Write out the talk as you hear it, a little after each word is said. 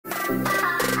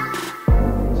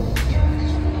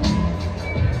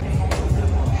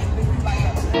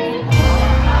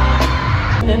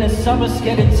I'm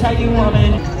scared to tell you I'm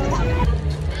in.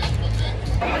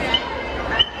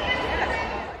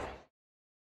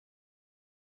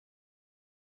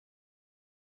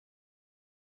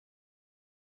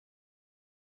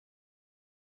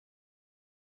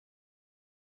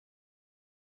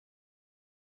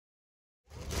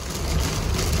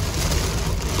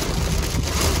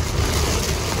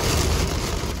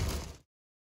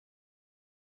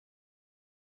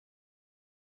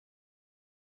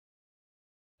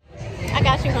 I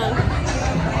got you, hon.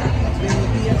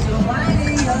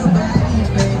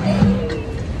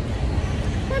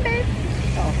 Hi, babe.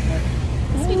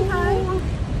 Sweetie, hi.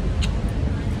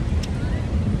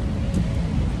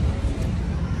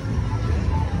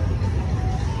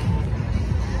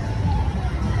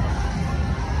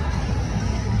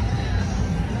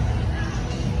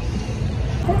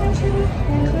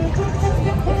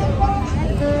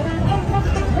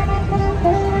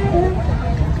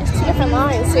 There's two different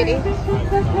lines, sweetie.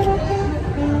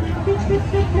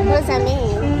 What does that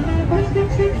mean?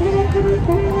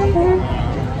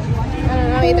 I don't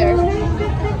know either.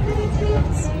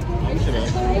 You should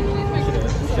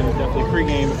have definitely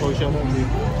pregame before you showed up.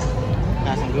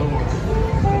 Got some good ones.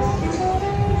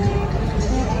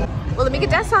 Well, let me get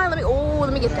that sign. Let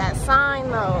me get that sign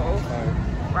though.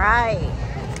 Right.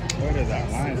 Where does that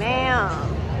line?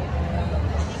 Ma'am.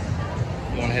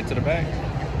 You want to head to the back?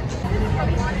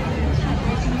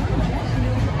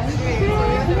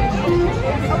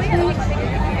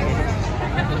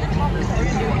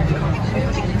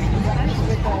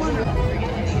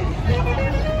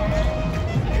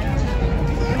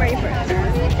 I'm ready for it.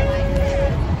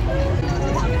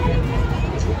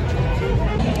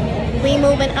 We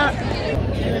moving up.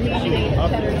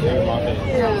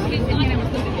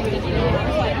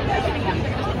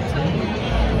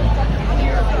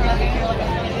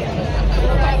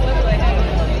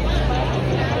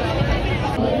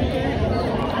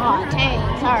 Oh, dang,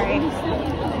 sorry. You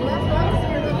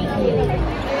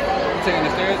taking the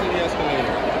stairs or the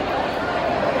escalator?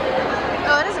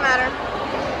 Oh, it doesn't matter.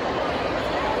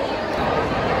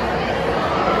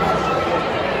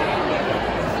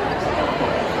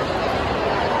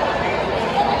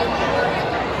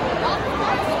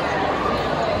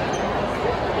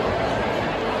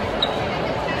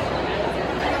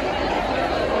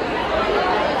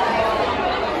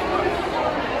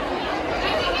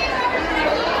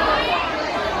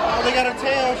 They got a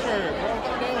tail shirt, bro. What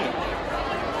you doing?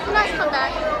 Nice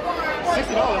comeback.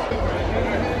 $60.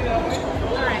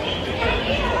 Alright.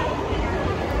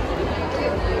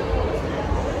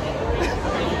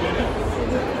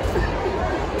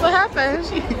 What happened?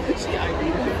 She ID'd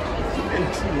it. And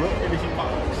she looked and she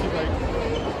popped. She like...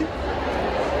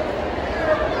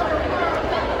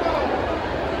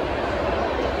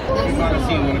 You find a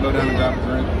seat and want to go down and grab a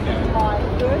drink?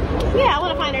 Yeah, I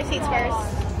want to find our seats first.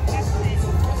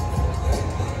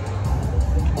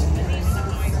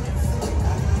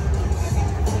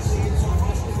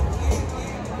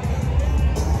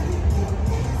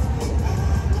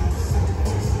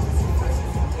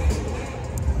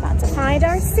 About to find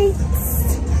our seats.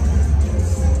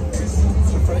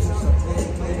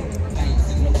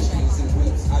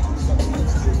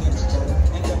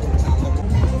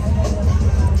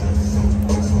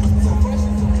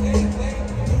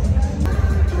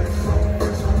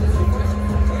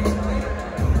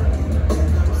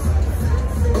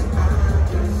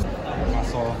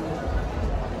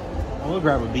 We'll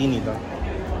grab a beanie though.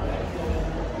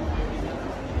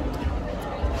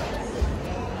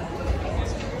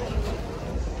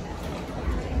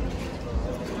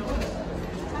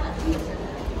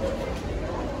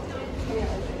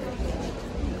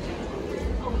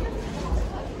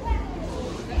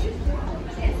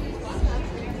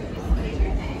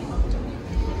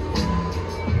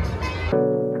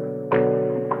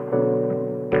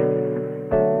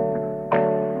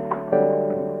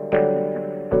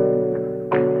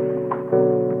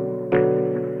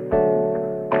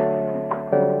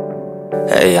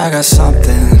 Hey, I got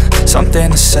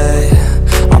something to say.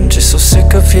 I'm just so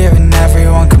sick of hearing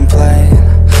everyone complain.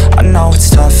 I know it's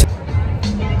tough.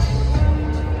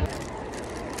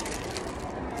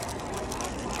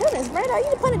 Goodness, Brenda,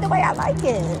 you put it the way I like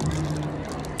it.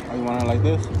 Oh, you want it like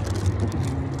this?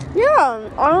 Yeah,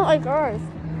 I don't like yours.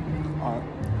 Alright.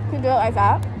 Can you do it like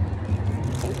that?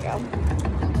 Thank you.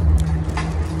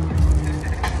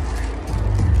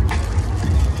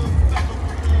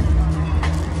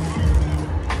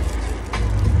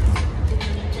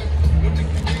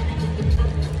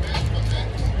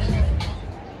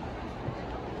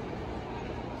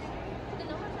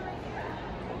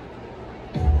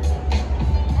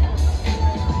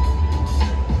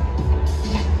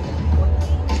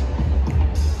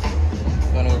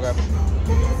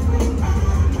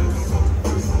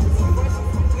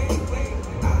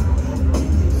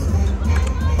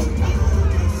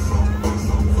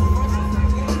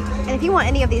 you want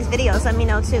any of these videos, let me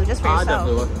know too, just for I yourself.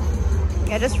 definitely will.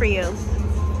 Yeah, just for you.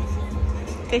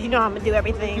 Because you know I'm gonna do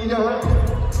everything.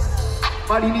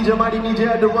 Mighty Ninja,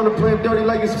 had to run to play him dirty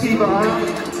like a skeever, huh?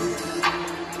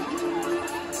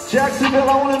 Jacksonville,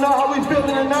 I wanna know how we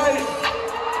feeling tonight.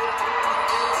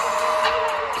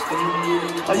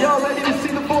 Are y'all ready to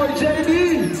see the boy JD?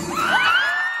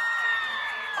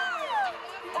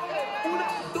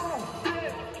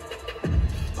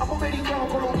 I'm Americano,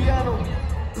 Colombiano,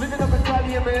 living up in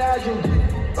Cali and Medellin.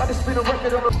 About to spin a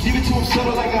record on give it to him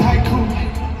subtle like a haiku.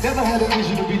 Never had a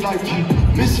vision to be like you.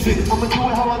 Misfit, I'ma do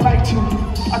it how I like to.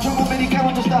 I drove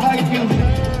Americano just to hype you.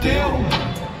 Damn,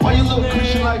 why you look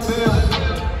Christian like Bill?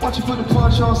 Watch you put the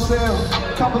punch on sale.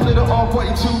 Cop a little off what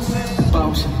you too.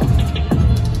 Bounce.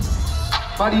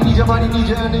 Mighty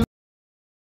Ninja.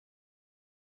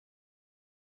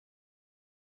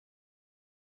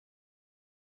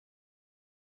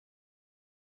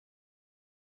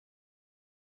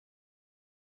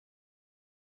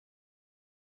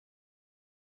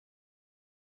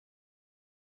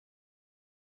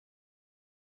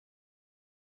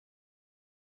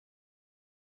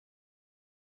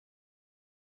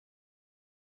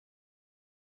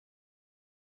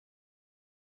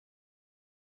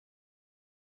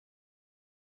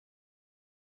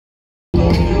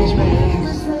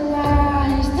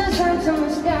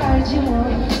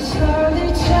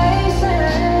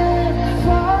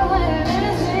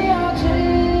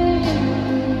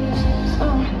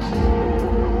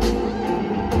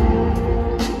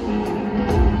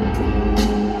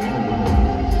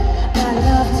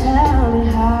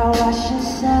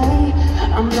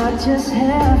 Just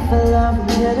here for love, I'm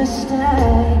here to stay.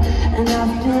 And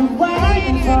I've been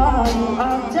waiting for you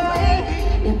all day.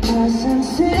 Your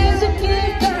presence is a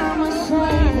gift, I'm a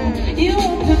slave. You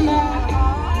open my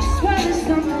eyes, I swear there's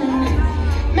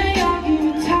something. May I give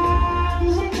you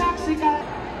times, I'm toxic.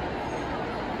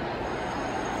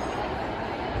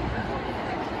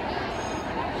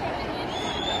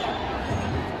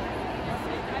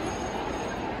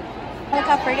 Look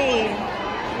how pretty.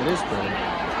 It is pretty.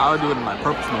 I would do it in my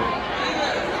purple smoke.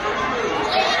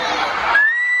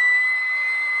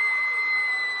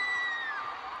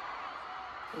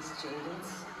 It's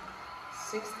Jaden's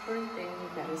 6th birthday. He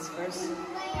got his first 7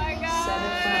 God.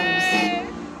 thumbs.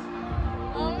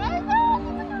 Oh my God.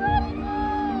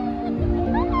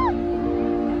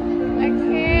 I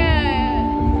can't.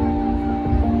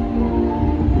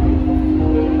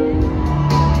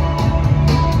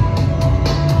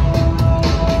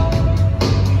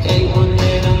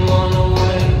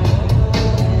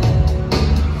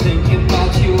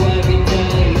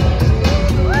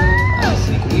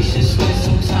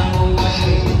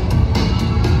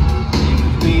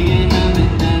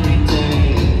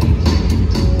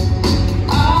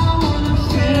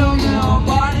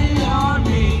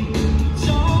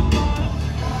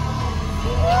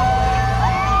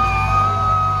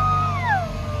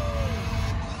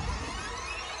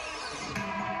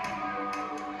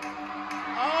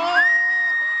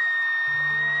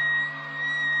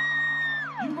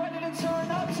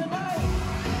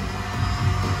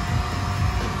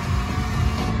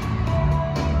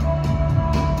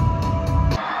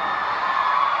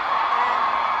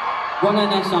 Run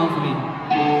that next song for me.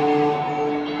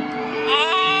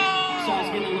 So it's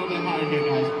getting a little bit harder here,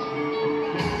 guys.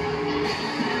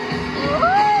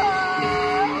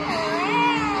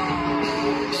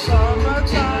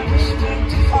 Summertime is meant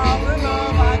to fall in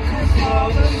love. I could fall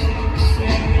asleep,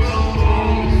 standing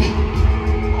alone.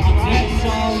 That's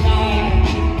all night.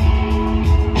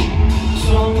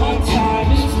 Summertime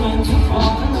is meant to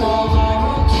fall in love. I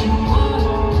wrote you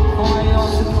one for your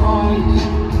surprise.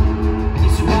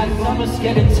 I'm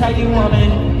scared to tell you I'm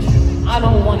in. I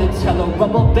don't wanna tell a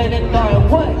rubber band and die.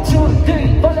 1, 2,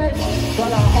 3 bullets.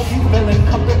 But I hope you feeling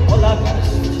comfortable. I gotta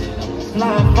switch it up.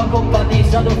 Flying fuck about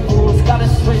these other fools. Gotta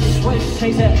switch,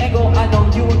 change the angle. I know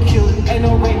you were cute, ain't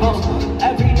no rainbow.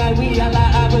 Every night we at La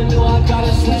Avenue. I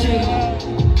gotta switch it up.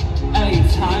 Hey,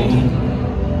 time.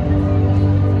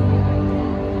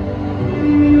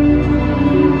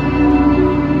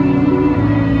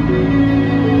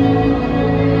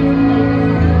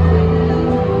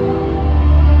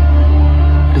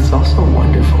 It's also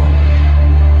wonderful,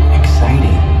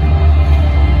 exciting,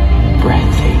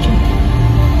 breathtaking.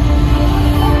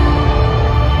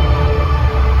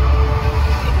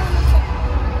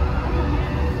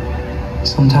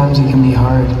 Sometimes it can be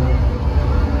hard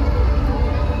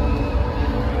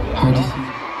to see.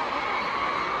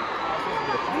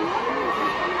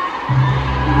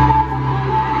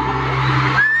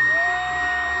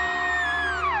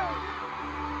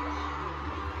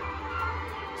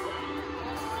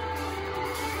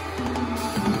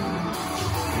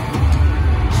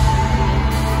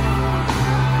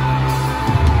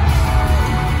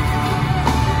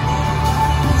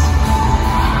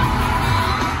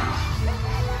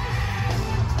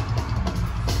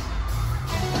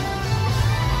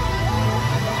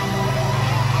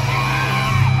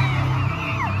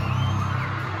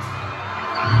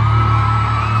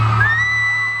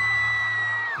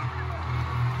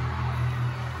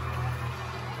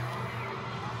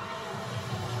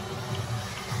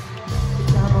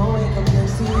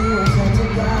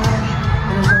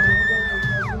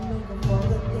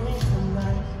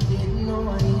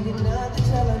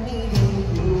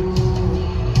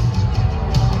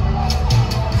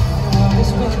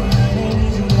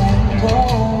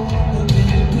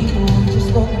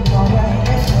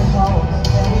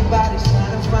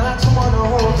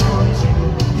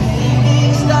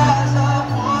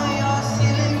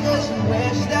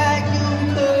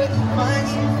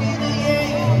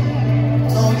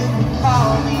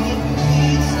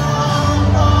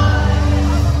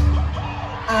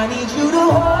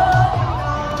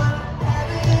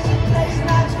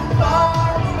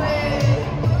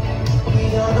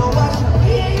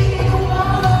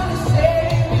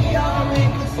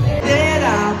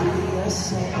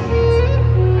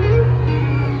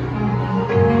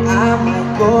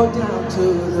 go down to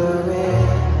the red.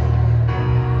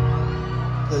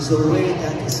 Cause the way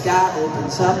that the sky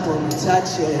opens up when we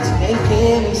touch it, it's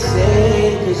making me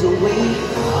say, cause the way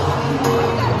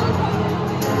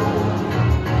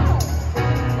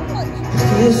it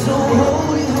feels so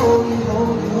holy, holy,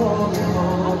 holy, holy,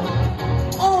 holy.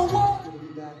 Oh, what? Good to be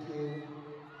back here.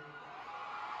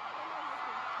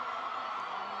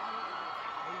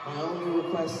 My only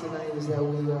request tonight is that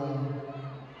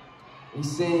we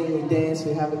sing, we dance,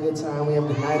 we have a good time, we have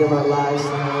the night of our lives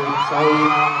tonight. That's all we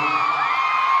have.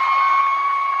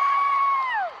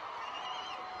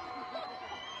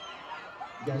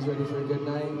 You guys ready for a good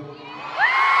night?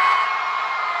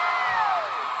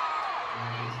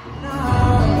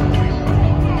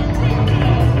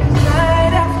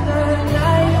 Night after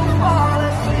night, you fall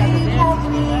asleep on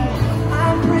me.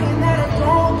 I'm praying that I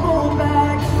don't go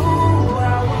back to who I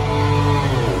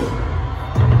was.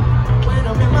 When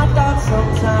I'm in my thoughts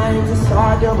sometimes, it's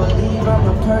hard to believe I'm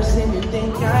the person you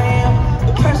think I am.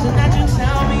 The person that you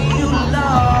tell me you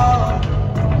love.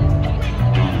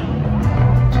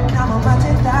 I'm about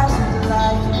 10,000 to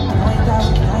life,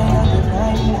 9,999.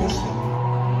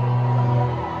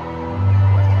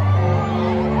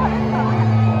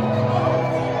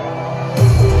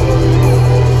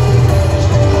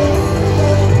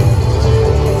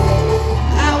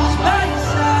 I was by your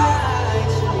side,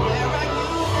 so where are you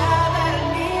now that I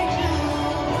need you?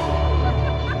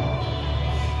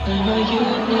 Where are you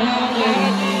now that I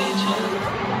need you?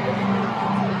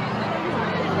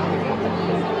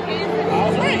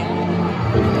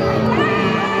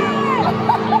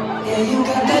 Yeah, you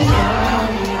got that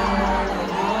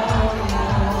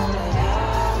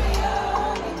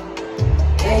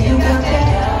yeah, you got that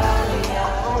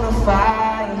on a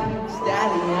fire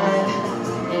stallion.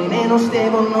 Ain't no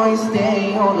stable, no, you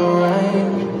stay on the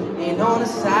run. Ain't on the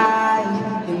side,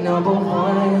 you're number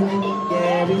one.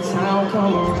 Yeah, every time I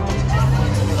come around.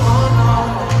 Oh no,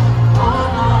 oh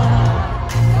no,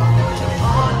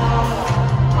 oh no,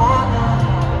 oh no,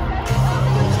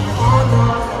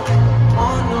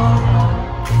 oh no.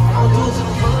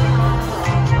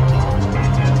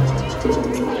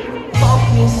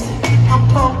 Focus, I'm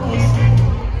focused.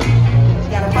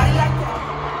 Got a body like that.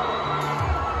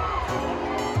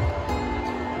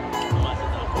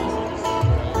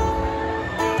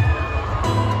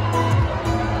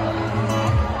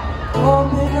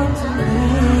 Open up to me,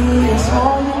 that's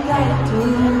all you gotta do.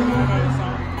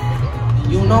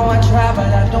 You know I try,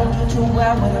 but I don't do too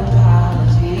well with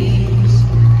apologies.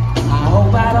 I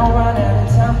hope I don't run out of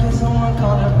time, can someone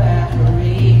call a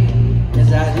referee?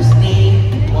 Cause I just need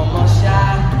one more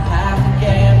shot, half a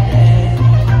damn day.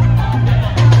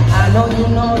 I know you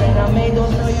know that I made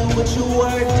those know you what you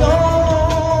were,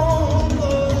 don't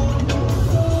go.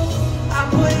 I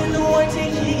put in the work to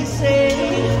hear you say,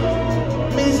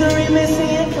 misery,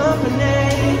 missing your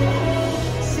company.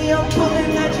 See, I'm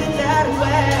pulling at you that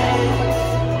way.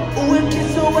 Ooh, it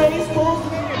gets so wasteful.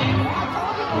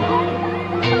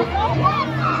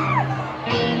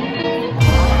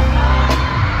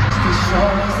 Show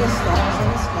us the stars in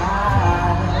the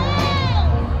sky.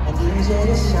 I need you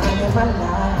to shine in my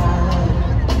life.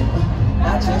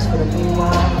 Not just for the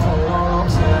meanwhile, for a long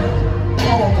time.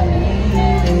 All I can need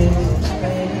is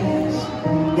space.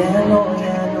 Yeah, I know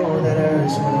that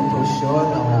hurts when I push your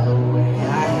love away.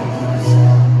 I can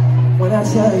use when I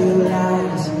tell you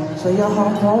lies, so your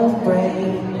heart won't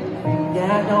break.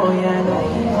 Yeah, I know you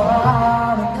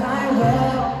are the kind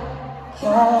will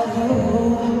call you.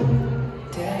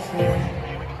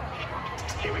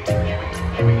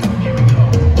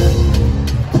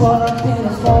 Pull up in a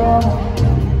phone,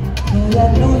 you let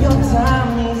New York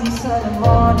Times, easy Sunday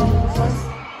morning.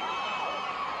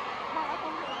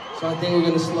 So I think we're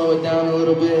gonna slow it down a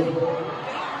little bit.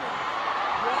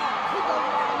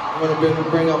 I'm gonna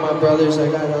bring out my brothers. I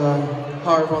got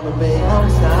Harv on the bass.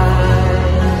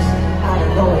 Sometimes I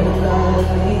don't know you love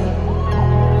me.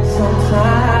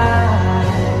 Sometimes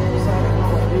I don't know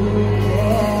what you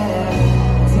care.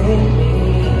 Take me,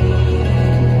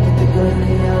 get the good in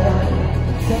the other.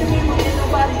 Take me when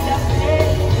nobody else did.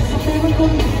 Some people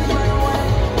could be run away.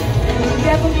 And you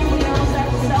get for me when I was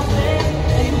acting selfish.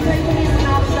 And you pray for me when I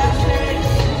was upset.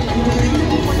 You believe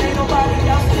me when ain't nobody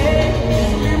else did.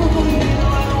 Some people could be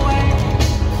run away.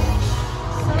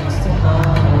 Sucks to know.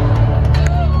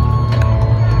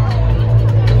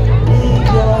 Need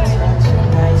your touch and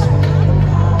nights when you're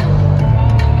apart.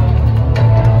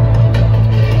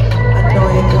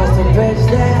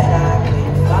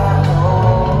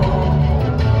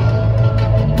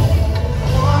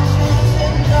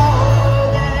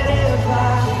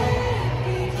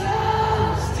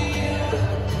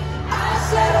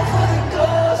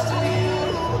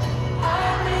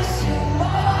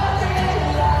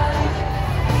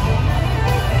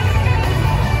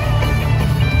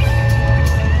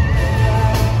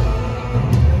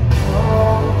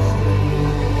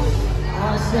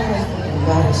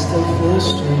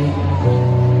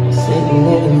 street. Sitting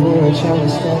in the mirror trying to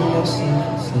study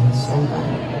yourself, seeing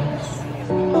somebody else.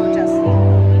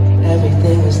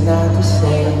 Everything is not the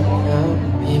same now.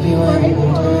 Maybe when we do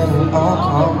it, we all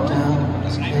calm down.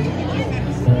 It's crazy.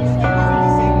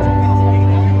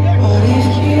 What if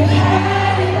you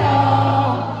had it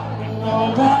all, and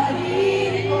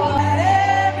nobody got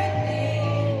everything,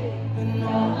 but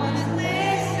no one's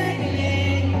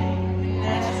listening?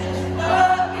 That's just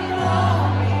fucking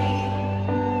lonely.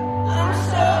 I'm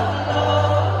so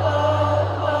lonely.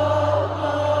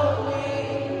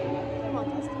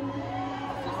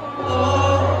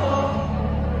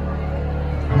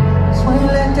 So when you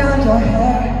let down your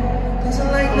hair,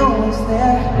 doesn't like no one's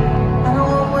there. I don't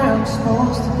know where I'm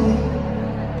supposed to be.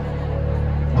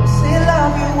 Say I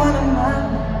love you when I'm not.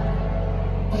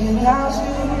 Without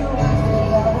you,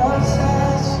 without our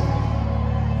touch.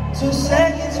 2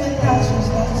 seconds without you's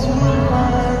like 2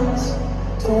 months.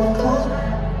 Don't go.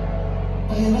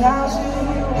 Without you,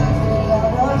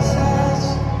 without our touch.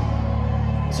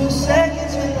 2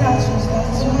 seconds without you's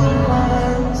like 2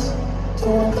 months.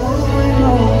 Don't go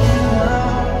now.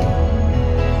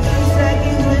 2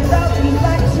 seconds without you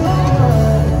like 2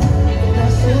 months.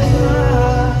 That's too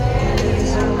much.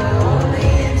 These are my only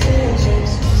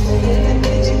intentions. Stay in the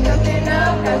kitchen cooking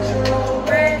up, got your own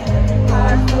bread.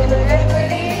 Heart full of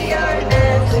equity, you're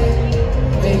dancing.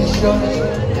 Make sure that you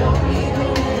don't need no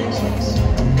mentions.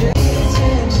 Good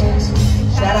intentions.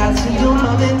 Shout out to your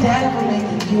mom and dad for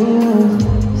making you.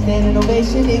 Standing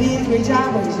ovation, they did a great job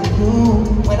raising you.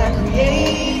 When I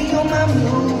create, you're my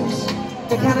muse.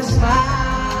 The kind of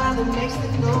smile that makes the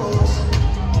news.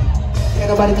 Can't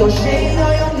nobody throw shade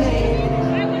on your name.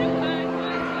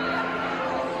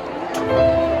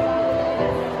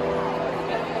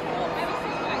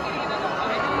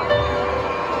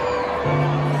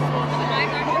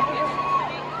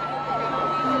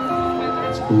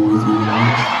 It's cool with you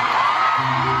guys.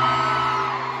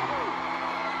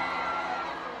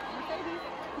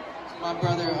 My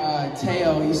brother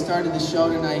Teo, he started the show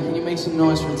tonight. Can you make some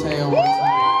noise for Teo one time?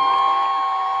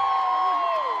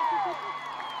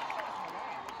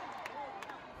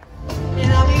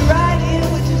 And I'll be right here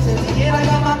with you till the end. I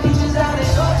got my peaches out in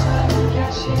Georgia.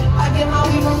 I get my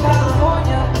weed from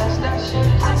California.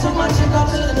 I took my chick up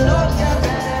to the north, yeah.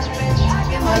 I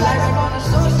get my light back on the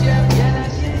source, yeah.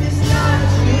 It's not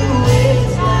you,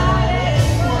 it's not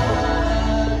anyone.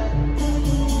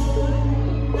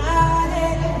 Not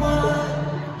anyone.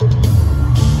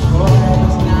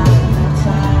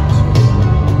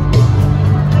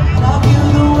 Love you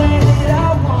the way that I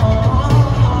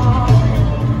want.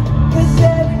 'Cause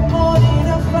every morning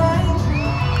I find you.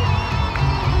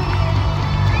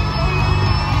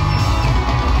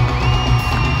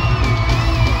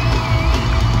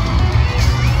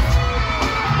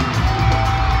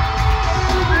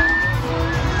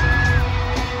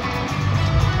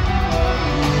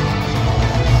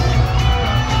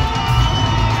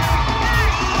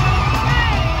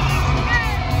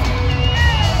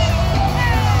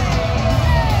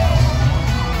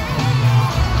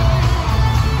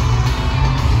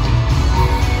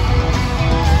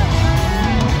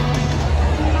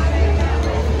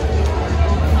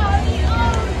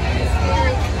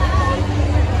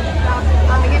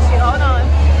 I'm gonna get you. Hold on.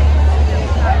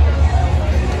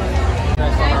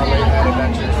 That's on our late night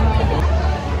adventures.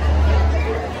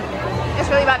 It's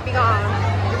really about to be gone.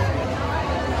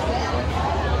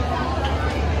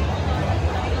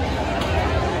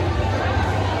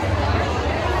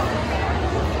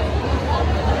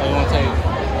 What do you want to take?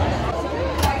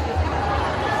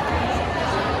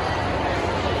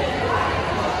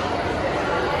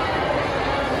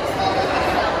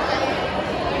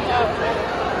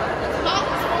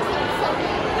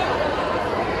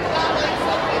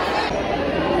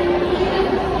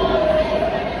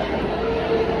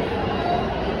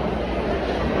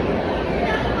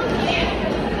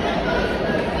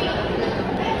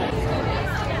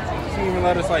 She didn't even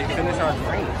let us like finish our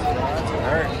drinks. That's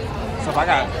her. So if I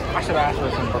should have asked for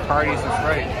some Bacardi, some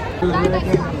Sprite.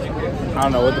 I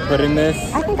don't know what to put in this.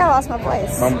 I think I lost my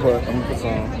voice. I'm gonna put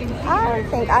some. I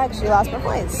think I actually lost my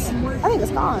voice. I think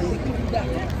it's gone.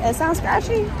 It sounds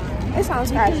scratchy. It sounds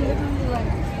scratchy.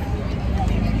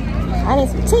 I need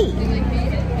some tea.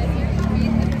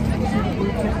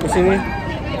 What's in here?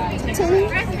 Tea.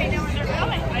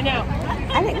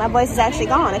 I think my voice is actually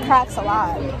gone. It cracks a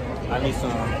lot. I need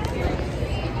some.